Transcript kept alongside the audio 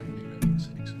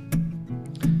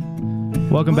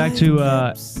Welcome back to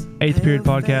 8th Period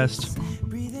Podcast.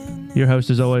 Your host,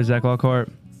 as always, Zach Lockhart,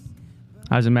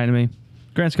 Isaac McNamee,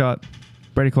 Grant Scott,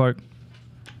 Brady Clark,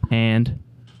 and,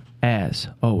 as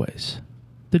always,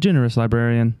 the generous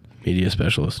librarian, media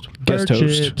specialist, guest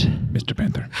host, Mr.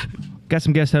 Panther. Got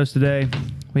some guest hosts today.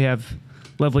 We have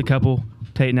lovely couple,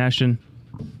 Tate and Ashton.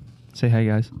 Say hi,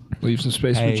 guys. Leave some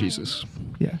space Hey. for Jesus.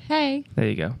 Yeah. Hey. There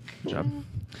you go. Good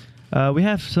job. We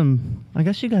have some, I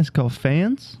guess you guys call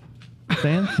fans?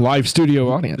 Fans? Live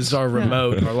studio audience. This is our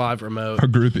remote, our live remote. Our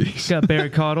groupies. Got Barry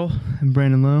Cottle and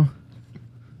Brandon Lowe.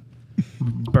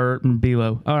 Bert and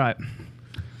Belo. All right.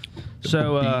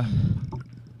 So,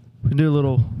 we do a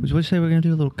little, what did you say we're going to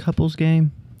do? A little couples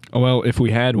game? Oh, well, if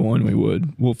we had one, we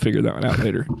would. We'll figure that one out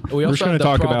later. We We're also gonna have the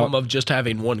talk problem about. of just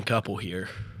having one couple here.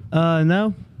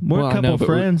 No. We're Well, a I couple know, of but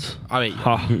we're- friends. I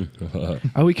mean,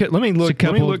 Oh, we could. Let me It's a look. Let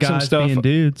couple me of look some guys stuff. being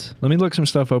dudes. Let me look some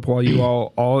stuff up while you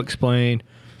all explain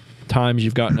times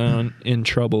you've gotten in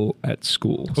trouble at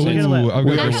school. Ooh, you're gonna let- I've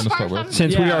got a good That's one to the start first with.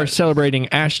 Since we Yeah. are celebrating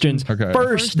Ashton's Okay.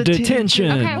 first First detention.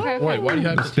 Okay. wait, why do you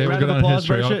have to Today we're Round of going on applause,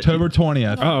 history. Bridget. October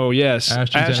 20th. Oh yes,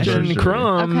 Ashton's Ashton anniversary.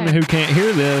 Crum, Okay. who can't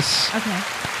hear this. Okay.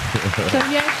 So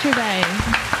yesterday.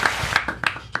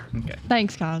 Okay.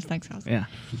 Thanks, guys. Yeah.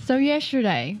 So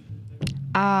yesterday,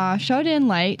 I showed in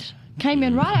late. Came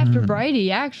in right after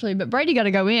Brady, actually, but Brady got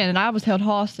to go in, and I was held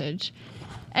hostage.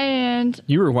 And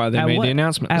You were why they At made what- the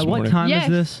announcement At this what morning. time Yes. is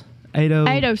this? 8:00.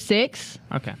 8:06,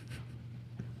 Okay.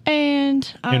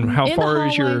 and And how in the far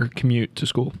is your hallway- commute to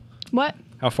school? what?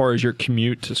 How far is your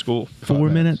commute to school? 4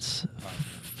 minutes. minutes.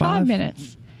 5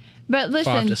 minutes. But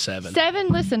listen, 5 to 7.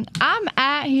 Listen, I'm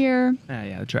at here.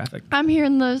 Yeah, the traffic. I'm here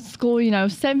in the school,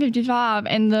 7:55,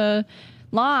 and the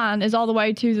line is all the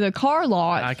way to the car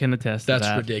lot, I can attest to That's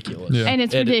that. ridiculous. Yeah. and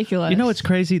it's It- ridiculous. You know what's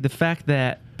crazy? The fact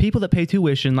that people that pay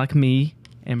tuition, like me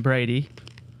and Brady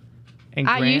and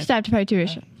I Grant used to have to pay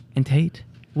tuition. and Tate,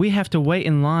 we have to wait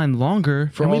in line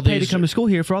longer For and we all pay to these- come to school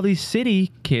here for all these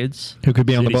city kids Who could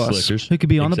be on the City bus? slickers. who could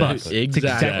be on the bus. Exactly. That's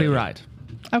exactly Exactly. right.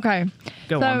 Okay.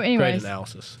 Go so, on. Great anyways,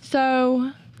 analysis.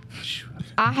 so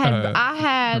I had never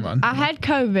mind. I had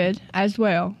COVID as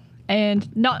well, and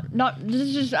not this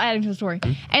is just adding to the story.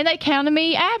 And they counted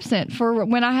me absent for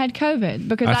when I had COVID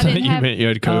because I, I thought didn't you have meant you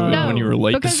had COVID no when you were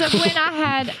late to because of school.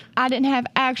 when I didn't have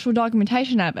actual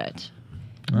documentation of it.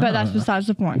 But that's beside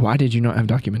the point. Why did you not have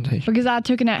documentation? Because I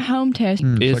took an at-home test.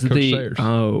 Is like Coach the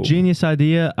Sayers. Genius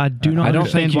idea. I do not I don't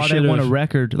understand think you why they want a should've-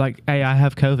 record. Like, hey, I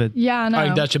have COVID. Yeah, I know. I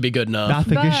think that should be good enough. I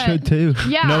think it But- should too.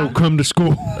 yeah. no, come to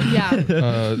school.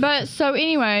 Yeah. But so,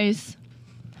 anyways,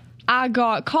 I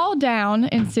got called down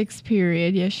in 6th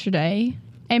period yesterday,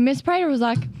 and Miss Prater was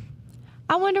like,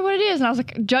 "I wonder what it is," and I was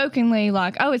like, jokingly,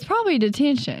 like, "Oh, it's probably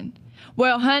detention."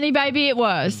 Well, honey, baby, it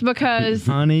was because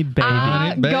Honey, baby. I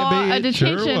Honey, baby, got a it sure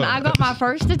detention. was. I got my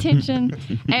first detention,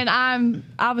 and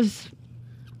I was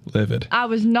Livid.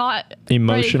 not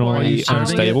Emotionally ready for it.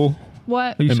 unstable.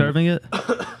 What? Are you serving it?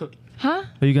 Huh?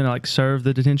 Are you going to, serve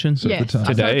the detention? Yes. time. I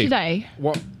served Today. Today.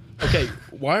 What? Okay,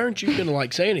 why aren't you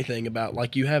gonna say anything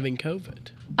about you having COVID?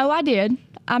 Oh, I did.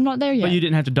 I'm not there yet. But you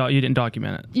didn't have to, you didn't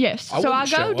document it. Yes. I So I wouldn't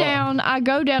show go up. down.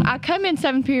 I come in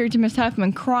 7th period to Miss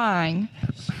Huffman crying,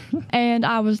 and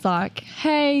I was like,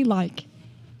 "Hey,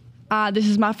 this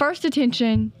is my first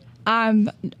detention. I'm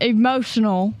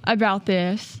emotional about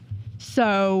this,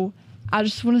 so I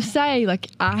just want to say,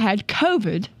 I had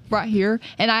COVID right here,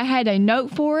 and I had a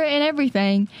note for it and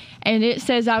everything, and it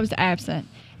says I was absent.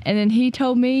 And then he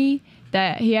told me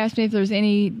that he asked me if there was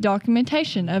any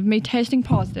documentation of me testing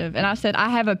positive, and I said I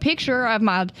have a picture of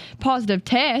my positive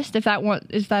test if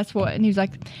that's what. And he was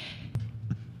like,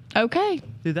 "Okay,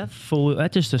 Dude, that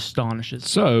just astonishes.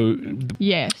 So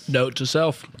yes." Note to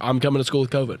self: I'm coming to school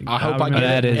with COVID. I hope I remember get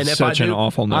that it. is And if such I an do,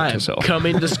 awful note I to am self.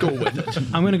 coming to school with it.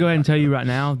 I'm going to go ahead and tell you right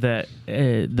now that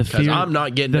the fear I'm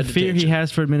not getting the a fear he detention.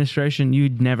 has for administration.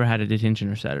 You'd never had a detention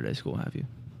or Saturday school, have you?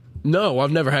 No,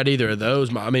 I've never had either of those.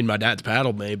 My dad's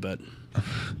paddled me, but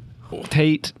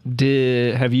Tate,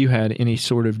 have you had any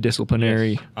sort of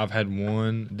disciplinary? Yes. I've had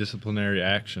one disciplinary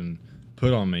action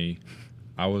put on me.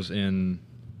 I was in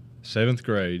 7th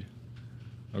grade.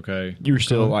 Okay. You were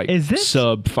still Is this-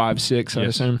 sub 5'6", I Yes.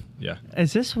 assume. Yeah.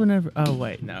 Is this whenever? Oh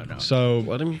wait, no. So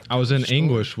Let him I was in story.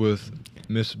 English with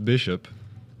Miss Bishop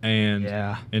and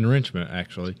Yeah. enrichment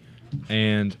actually,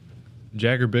 and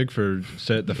Jagger Bigford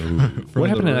sat at the front What of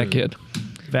happened the to that room, kid?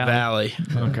 Valley.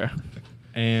 Okay.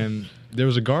 And there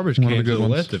was a garbage One of the can to good the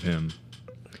ones. left of him,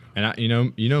 and you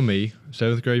know me,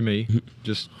 7th grade me,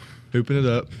 just hooping it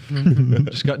up.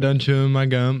 Just got done chewing my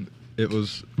gum. It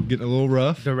was getting a little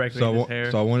rough. Directly so in I his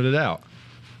hair. So I wanted it out.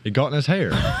 It got in his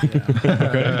hair.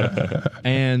 Okay.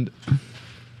 And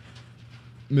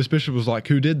Miss Bishop was like,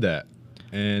 "Who did that?"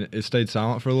 And it stayed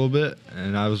silent for a little bit,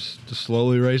 and I was just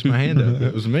slowly raised my hand up.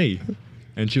 It was me,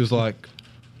 and she was like,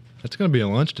 "That's going to be a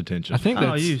lunch detention." I think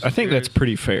Oh, you that's serious?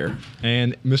 pretty fair.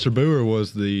 And Mr. Boer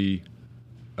was the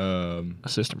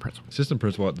Assistant principal. assistant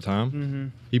principal at the time. Mm-hmm.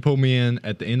 He pulled me in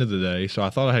at the end of the day, so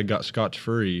I thought I had got scotch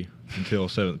free until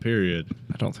 7th period.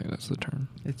 I don't think that's the term.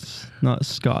 It's not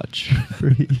Scotch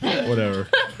free. Whatever.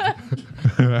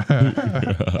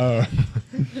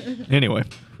 Anyway,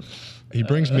 He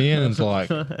brings me in and is like,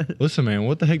 "Listen, man,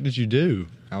 what the heck did you do?"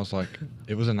 I was like,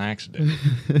 "It was an accident."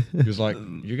 He was like,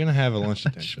 "You're gonna have a lunch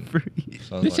detention."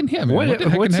 So I was Listen like, here, man. What the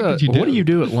heck did you do? what do you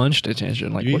do at lunch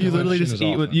detention? Like, You what eat You literally lunch in just his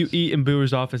eat with office. you eat in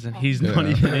Booer's office, and he's not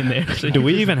Yeah. even in there. So do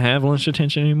we even have lunch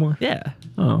detention anymore? Yeah,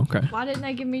 Oh, okay. Why didn't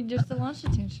they give me just the lunch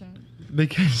detention?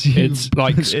 because you, It's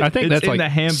like I think it's that's in like the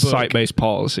handbook. site-based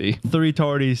policy. 3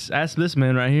 tardies. Ask this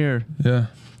man right here. Yeah.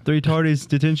 3 tardies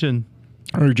detention.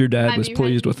 I heard your dad Have was you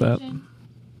pleased had with that. detention?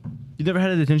 You never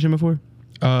had a detention before?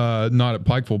 Not at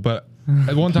Pikeville, but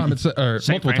at one time it's or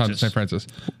St. multiple times at St. Francis.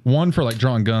 One for like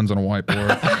drawing guns on a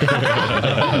whiteboard.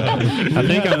 I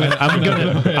think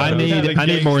I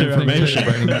need more information.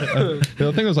 I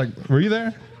think it was like, were you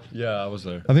there? "Yeah, I was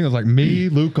there." I think it was like me,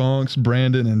 Luke Onks,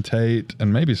 Brandon, and Tate,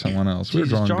 and maybe someone else. We were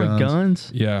Jesus, drawing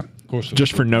guns. Yeah, Of course.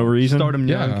 Just for no reason. Start 'em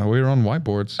young. yeah, we were on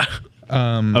whiteboards.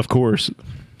 Of course.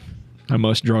 I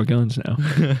must draw guns now.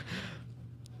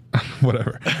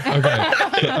 Whatever.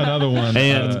 Okay, another one.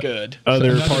 And Good.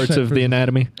 other another parts of the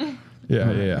anatomy.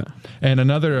 Yeah. And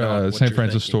another what St. you're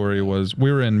Francis thinking. story was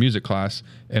we were in music class,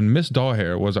 and Miss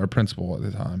Dahlhair was our principal at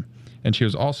the time, and she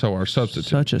was also our substitute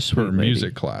Such a sweet for lady.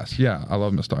 music class. Yeah, I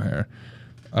love Miss Dahlhair.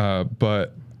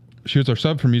 But she was our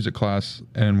sub for music class,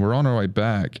 and we're on our way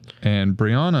back, and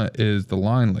Brianna is the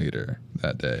line leader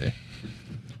that day.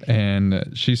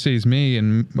 And she sees me,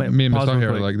 and me and Miss pause real Dahlhair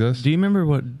are quick. like this. Do you remember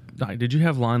what? Like, did you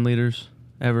have line leaders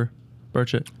ever,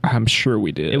 Burchett? I'm sure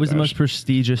we did. It was the I most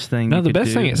prestigious thing. No, you the could best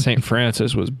do. thing at St.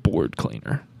 Francis was board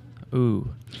cleaner. Ooh,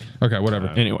 Okay, whatever.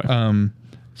 Anyway.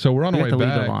 So we're on You our way have to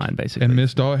lead the back, line, basically. and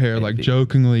Miss Dahlhair like Maybe.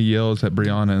 jokingly yells at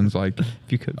Brianna and is like, if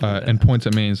you could. do that. and points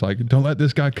at me and is like, "Don't let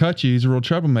this guy cut you. He's a real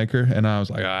troublemaker." And I was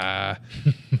like, "Ah,"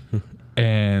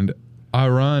 and I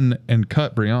run and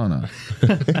cut Brianna.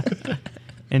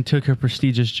 and took her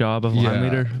prestigious job of line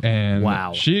leader. and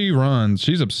wow. she runs.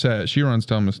 She's upset. She runs,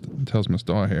 tells Miss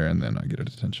Dahlhair, and then I get a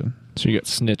detention. So you got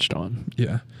snitched on.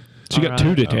 Yeah, So you got 2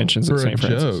 Alright. detentions for at a St.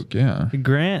 Francis. joke. Yeah.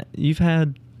 Grant, you've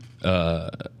had.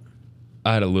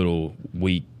 I had a little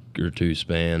week or 2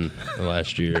 span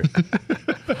last year.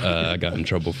 I got in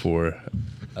trouble for.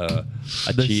 I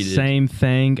The cheated. same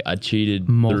thing. I cheated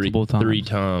multiple three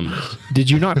times. times. Did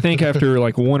you not think after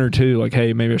like 1 or 2, like,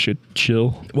 hey, maybe I should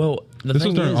chill? Well, the This was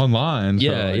thing during is, online. So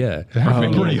Yeah, like, yeah. It had to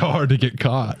be Oh. pretty hard to get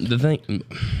caught. the thing,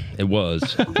 it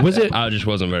was. Was it? I just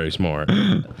wasn't very smart.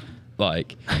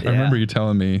 Like, I remember you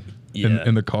telling me Yeah.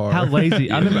 in the car. How lazy?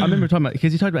 I remember talking about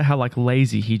because he talked about how like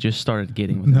lazy he just started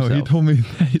getting with No, himself. he told me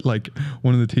that, like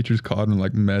one of the teachers called and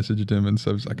like messaged him and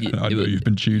stuff. He's like, Yeah, I it know was- you've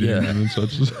been cheating yeah. and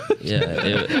such.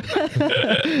 yeah.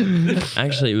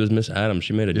 Actually, it was Miss Adams.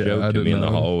 She made a Yeah, I joke to didn't me in the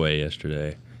know. hallway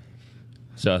yesterday.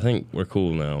 So I think we're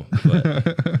cool now.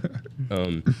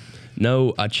 But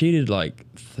no, I cheated like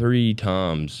 3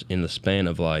 times in the span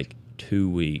of like 2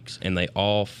 weeks, and they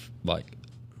all like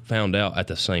found out at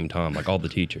the same time, like all the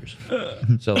teachers.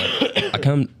 So like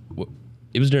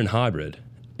it was during hybrid,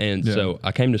 and Yeah. so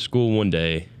I came to school one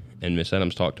day, and Miss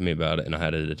Adams talked to me about it, and I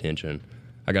had a detention.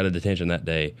 I got a detention that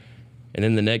day, and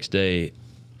then the next day,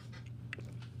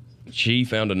 she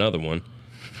found another one,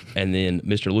 and then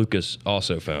Mr. Lucas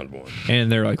also found one.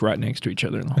 And they're like right next to each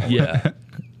other in the hall. Yeah.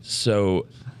 So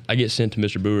I get sent to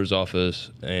Mr. Boer's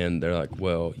office, and they're like,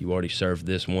 well, you already served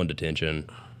this one detention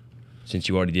since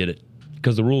you already did it.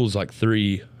 Because the rule is like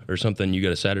 3 or something, you go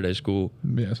to Saturday school.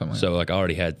 Yeah, something like So like I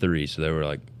already had 3, so they were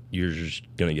like, you're just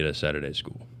going to get a Saturday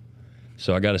school.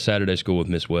 So I got a Saturday school with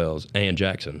Miss Wells and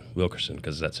Jackson Wilkerson,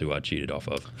 because that's who I cheated off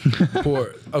of.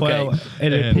 Poor. Okay. Well,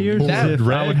 it And appears poor as if I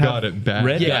Red would have. got it bad.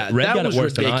 Red Yeah, got, Red that got was it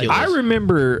worse ridiculous. than I I did.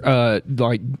 remember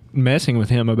like messing with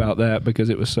him about that because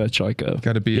it was such like a.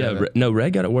 Got to be. Yeah,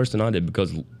 Red got it worse than I did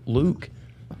because Luke,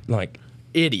 like,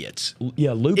 Idiots.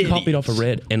 Luke copied off of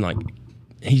Red and like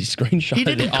he screenshotted He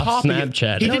didn't it off copy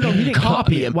Snapchat. He didn't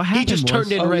copy him. What He happened just turned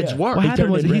was- in Oh, Red's yeah. work. What He happened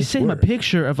turned was in he Red's sent him a work.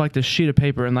 picture of like the sheet of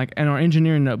paper and like in our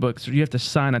engineering notebooks you have to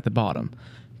sign at the bottom,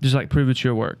 just like prove it's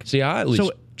your work. See, I at least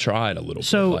So- tried a little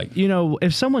So bit. Like, you know,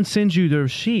 if someone sends you their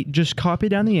sheet, just copy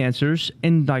down the answers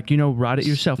and like write it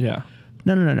yourself. Yeah.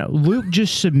 No. Luke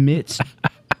just submits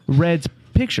Red's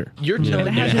picture. You're And telling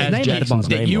it me has his name at the Jason's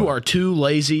bottom. that you are too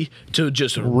lazy to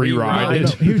just rewrite No,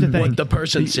 here's the thing. what the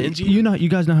person sends you? You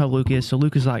guys know how Luke is. So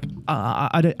Luke is like,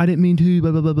 I didn't mean to,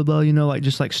 blah, blah, blah, blah, blah. You know, like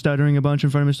just like stuttering a bunch in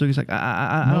front of us. Luke is like,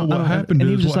 What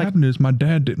happened is my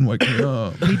dad didn't wake me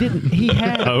up. He didn't. He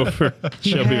had. Over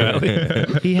Shelby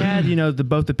Valley. He had,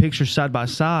 both the pictures side by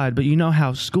side, but you know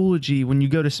how Schoology, when you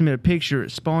go to submit a picture,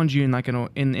 it spawns you in like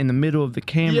in the middle of the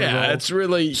camera Yeah, roll. it's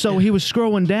really. So he was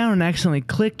scrolling down and accidentally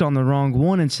clicked on the wrong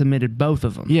one and submitted both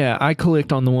of them. Yeah, I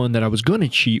clicked on the one that I was going to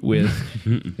cheat with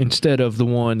instead of the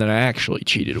one that I actually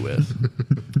cheated with.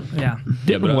 Yeah.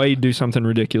 Didn't but I- Wade do something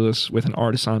ridiculous with an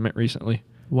art assignment recently?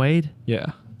 Wade. Yeah.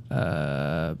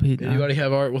 Anybody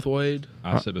have art with Wade?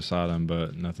 I sit beside him,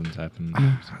 but nothing's happened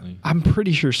recently. I'm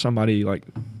pretty sure somebody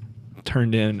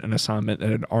turned in an assignment that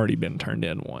had already been turned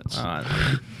in once.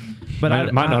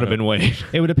 But Might not have been Wade.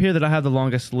 It would appear that I have the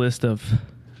longest list of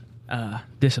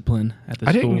discipline at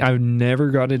the school. I've never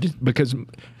got it because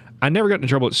I never got in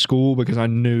trouble at school because I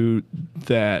knew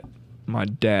that my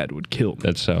dad would kill me.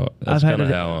 That's I've had kind of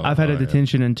how I've had a I am.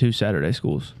 detention in 2 Saturday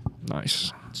schools.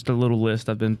 Nice. Just a little list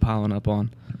I've been piling up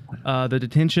on. The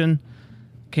detention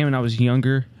came when I was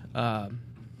younger.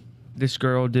 This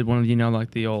girl did one of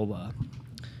like the old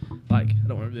I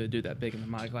don't want to do that big in the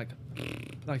mic like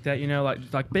that,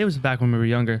 like it was back when we were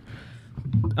younger.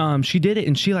 She did it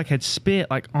and she had spit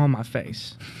on my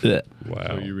face. Wow.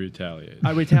 So you retaliate.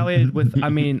 I retaliated with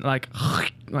like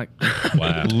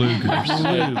Wow. lube.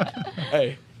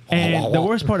 Hey, And the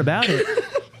worst part about it,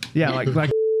 yeah, like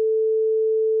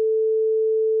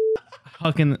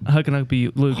hucking up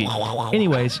you loogie.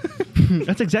 Anyways,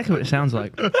 that's exactly what it sounds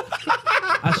like.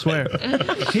 I swear.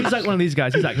 He's like one of these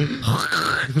guys. He's like, well,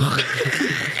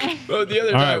 the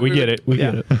other All night right, we get it. We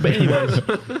yeah. get it. But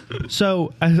anyways,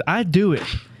 so I do it,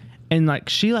 and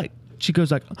she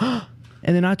goes like,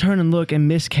 and then I turn and look, and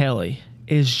Miss Kelly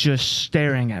is just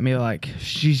staring at me like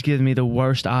she's giving me the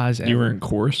worst eyes ever. You were in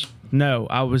chorus? No,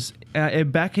 I was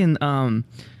back in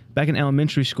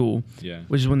elementary school. Yeah.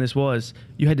 Which is when this was.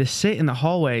 You had to sit in the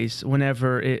hallways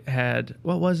whenever it had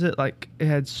it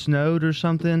had snowed or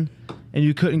something, and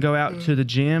you couldn't go out to the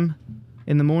gym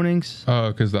in the mornings Oh,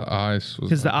 because the ice was.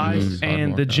 because the ice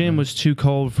and the gym was too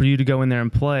cold for you to go in there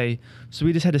and play. So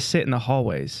we just had to sit in the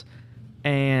hallways.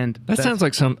 And That sounds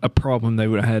like a problem they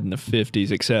would have had in the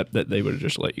 50s, except that they would have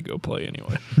just let you go play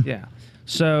anyway. yeah.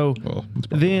 So Well, it's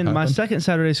probably then what my happened. second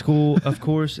Saturday school, of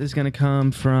course, is going to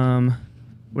come from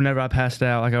whenever I passed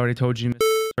out. Like I already told you, Miss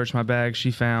searched my bag. She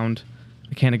found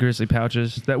a can of Grizzly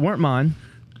pouches that weren't mine.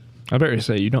 I better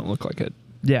say, you don't look like a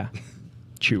Yeah.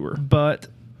 chewer. But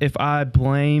if I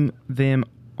blame them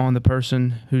on the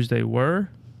person whose they were,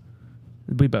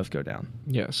 we both go down.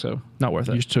 Yeah, so Not worth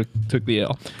you it. just took the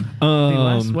L.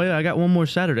 Wait, I got one more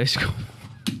Saturday school.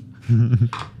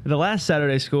 The last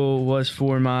Saturday school was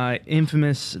for my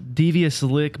infamous devious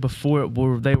lick before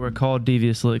they were called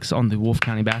devious licks on the Wolf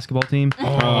County basketball team.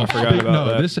 Oh, I forgot about no,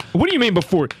 that. this- What do you mean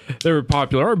before they were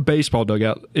popular? Our baseball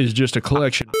dugout is just a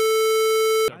collection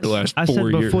of the last I 4 said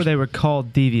years. before they were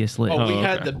called devious licks. oh, we Oh,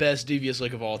 had okay. the best devious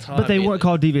lick of all time. But they in weren't the-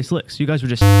 called devious licks. You guys were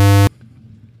just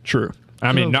True.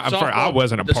 I mean, not, I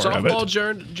wasn't a part of The softball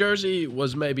it. jersey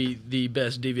was maybe the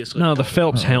best devious lick. No, the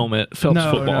Phelps helmet, Phelps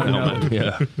No, football no, no. helmet.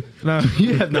 Yeah. no.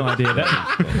 You have no idea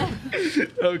that.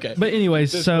 Okay. But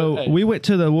anyways, Just so hey. we went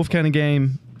to the Wolf County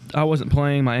game. I wasn't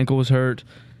playing. My ankle was hurt.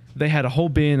 They had a whole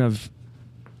bin of,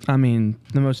 the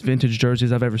most vintage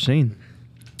jerseys I've ever seen.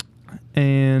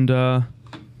 And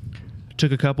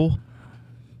took a couple.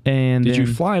 And Did you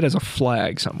then- fly it as a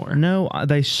flag somewhere? No,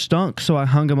 they stunk, so I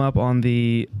hung them up on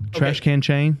the trash Okay. can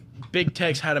chain. Big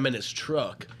Tex had them in his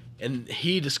truck, and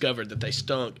he discovered that they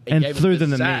stunk And gave threw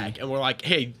them them to to me. Zach. And we're like,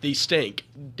 "Hey, these stink.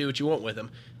 Do what you want with them."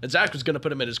 And Zach was going to put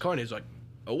them in his car, and he was like,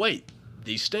 "Oh wait,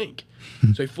 these stink."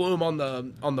 So he flew them on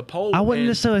the pole. I wouldn't and-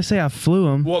 necessarily say I flew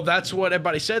them. Well, that's what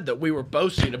everybody said, that we were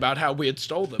boasting about how we had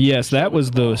stole them. Yes, that was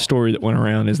the story that went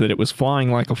around, is that it was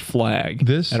flying like a flag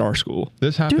This- at our school.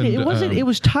 This happened. Dude, it wasn't. It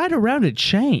was tied around a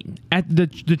chain at the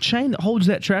chain that holds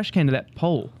that trash can to that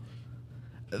pole.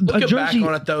 Looking back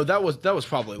on it, though, that was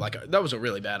probably that was a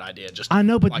really bad idea. Just I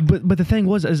know, but like, but the thing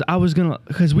was, is I was gonna,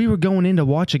 because we were going in to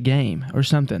watch a game or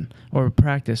something, or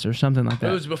practice or something like it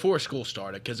that. was before school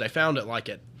started because they found it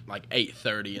at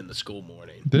 8:30 in the school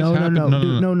morning. This No, happened.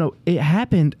 no. It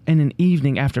happened in an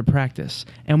evening after practice,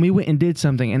 and we went and did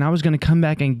something, and I was gonna come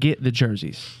back and get the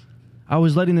jerseys. I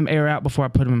was letting them air out before I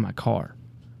put them in my car.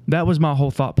 That was my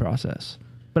whole thought process.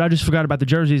 But I just forgot about the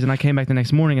jerseys, and I came back the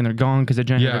next morning, and they're gone because the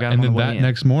janitor got them and on then the way that in.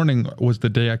 next morning was the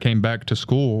day I came back to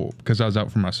school because I was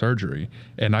out for my surgery,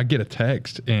 and I get a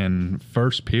text in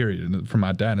first period from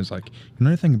my dad. And it's like, you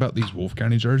know anything about these Wolf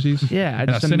County jerseys? Yeah, and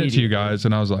I just sent it to you immediately. guys,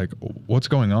 and I was like, what's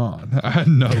going on? I had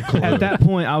no clue. At that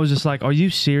point, I was just like, "Are you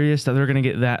serious that they're gonna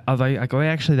get that?" I was like, "Are they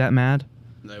actually that mad?"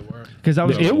 They were. Because I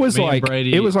was. It was Me and like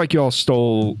Brady- it was like y'all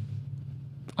stole.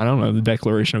 I don't know, the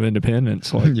Declaration of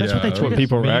Independence. Like That's what they that's what tweeted.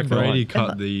 people were Me and acting Brady like.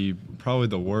 caught probably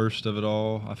the worst of it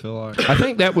all. I feel like. I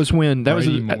think that was when that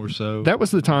Brady was more so. that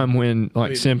was the time when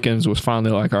like Wait. Simpkins was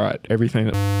finally like, all right, everything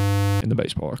that in the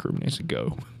baseball locker room needs to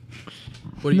go.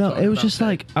 What are you No, talking it was about, just Tate?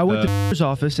 like I went to his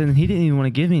office, and he didn't even want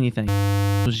to give me anything.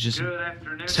 It was just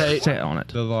Tate. set on it.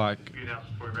 The like,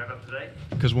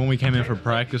 because when we came in for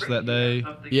practice that day,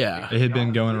 Yeah. it had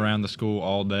been going around the school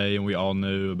all day, and we all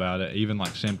knew about it. Even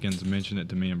like Simpkins mentioned it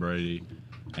to me and Brady,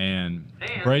 and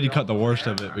Brady cut the worst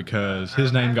of it because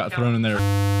his name got thrown in there.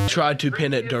 Tried to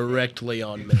pin it directly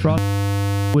on me. Frost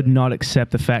would not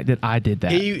accept the fact that I did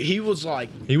that. He was like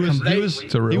He was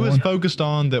It's a real he was one. focused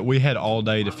on that we had all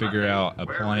day to figure out a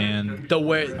plan. to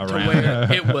where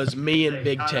Around. it was me and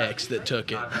Big Tex that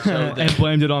took it. So and that,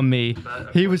 blamed it on me.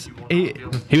 He was. He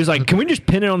was like, can we just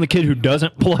pin it on the kid who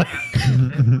doesn't play?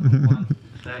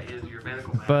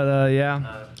 But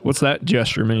yeah, What's that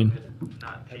gesture mean?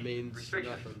 that means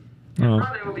nothing. Oh.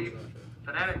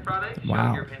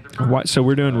 wow. What? So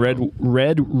we're doing red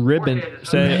ribbon.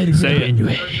 Say it. Say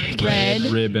it. Red.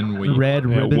 Ribbon week. Red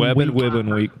Yeah, ribbon. Webbin week.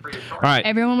 Wibbin week. All right.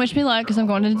 Everyone wish me luck because I'm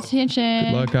going to detention.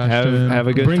 Good luck, Have Ashton. have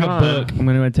a good Bring time. a book. I'm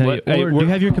going to tell What- you. hey, Or do we're-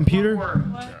 you have your computer?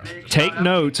 Take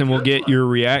notes, and we'll get your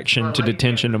reaction to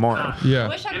detention tomorrow. Yeah.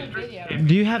 I could video.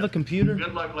 Do you have a computer?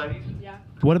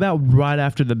 What about right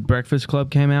after the Breakfast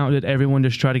Club came out? Did everyone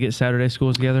just try to get Saturday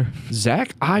schools together?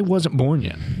 Zach, I wasn't born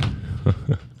yet.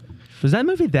 Was that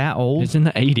movie that old? It's in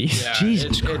the 80s. Yeah, Jesus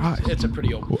it's Christ. It's a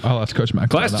pretty old. I'll ask Coach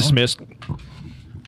Mack. Class about that one. dismissed.